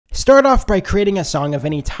Start off by creating a song of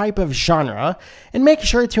any type of genre, and make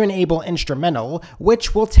sure to enable instrumental,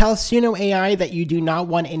 which will tell Suno AI that you do not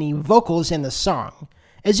want any vocals in the song.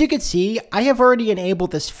 As you can see, I have already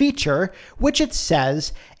enabled this feature, which it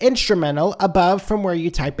says instrumental above from where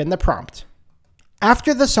you type in the prompt.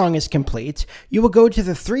 After the song is complete, you will go to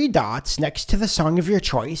the three dots next to the song of your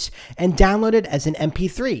choice and download it as an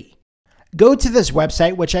MP3. Go to this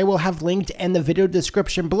website, which I will have linked in the video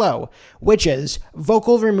description below, which is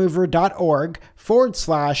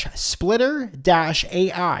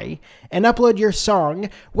vocalremover.org/splitter-AI, and upload your song,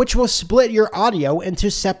 which will split your audio into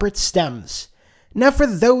separate stems. Now, for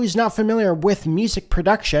those not familiar with music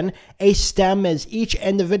production, a stem is each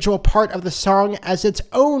individual part of the song as its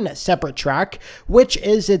own separate track, which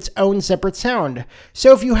is its own separate sound.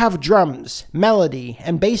 So if you have drums, melody,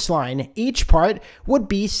 and bass line, each part would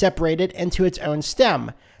be separated into its own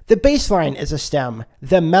stem. The bass line is a stem,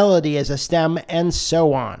 the melody is a stem, and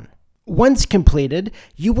so on. Once completed,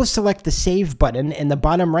 you will select the Save button in the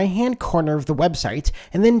bottom right-hand corner of the website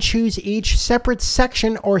and then choose each separate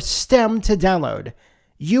section or stem to download.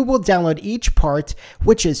 You will download each part,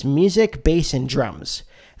 which is music, bass, and drums.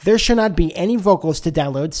 There should not be any vocals to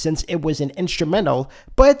download since it was an instrumental,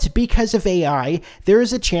 but because of AI, there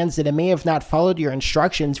is a chance that it may have not followed your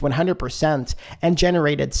instructions 100% and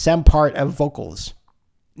generated some part of vocals.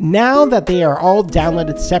 Now that they are all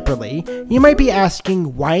downloaded separately, you might be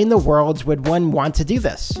asking why in the world would one want to do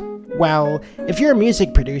this? Well, if you're a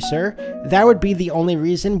music producer, that would be the only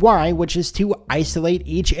reason why, which is to isolate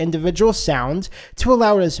each individual sound to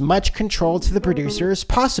allow as much control to the producer as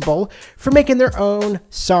possible for making their own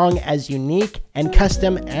song as unique and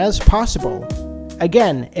custom as possible.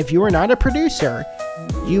 Again, if you are not a producer,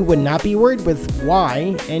 you would not be worried with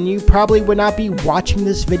why, and you probably would not be watching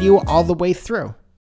this video all the way through.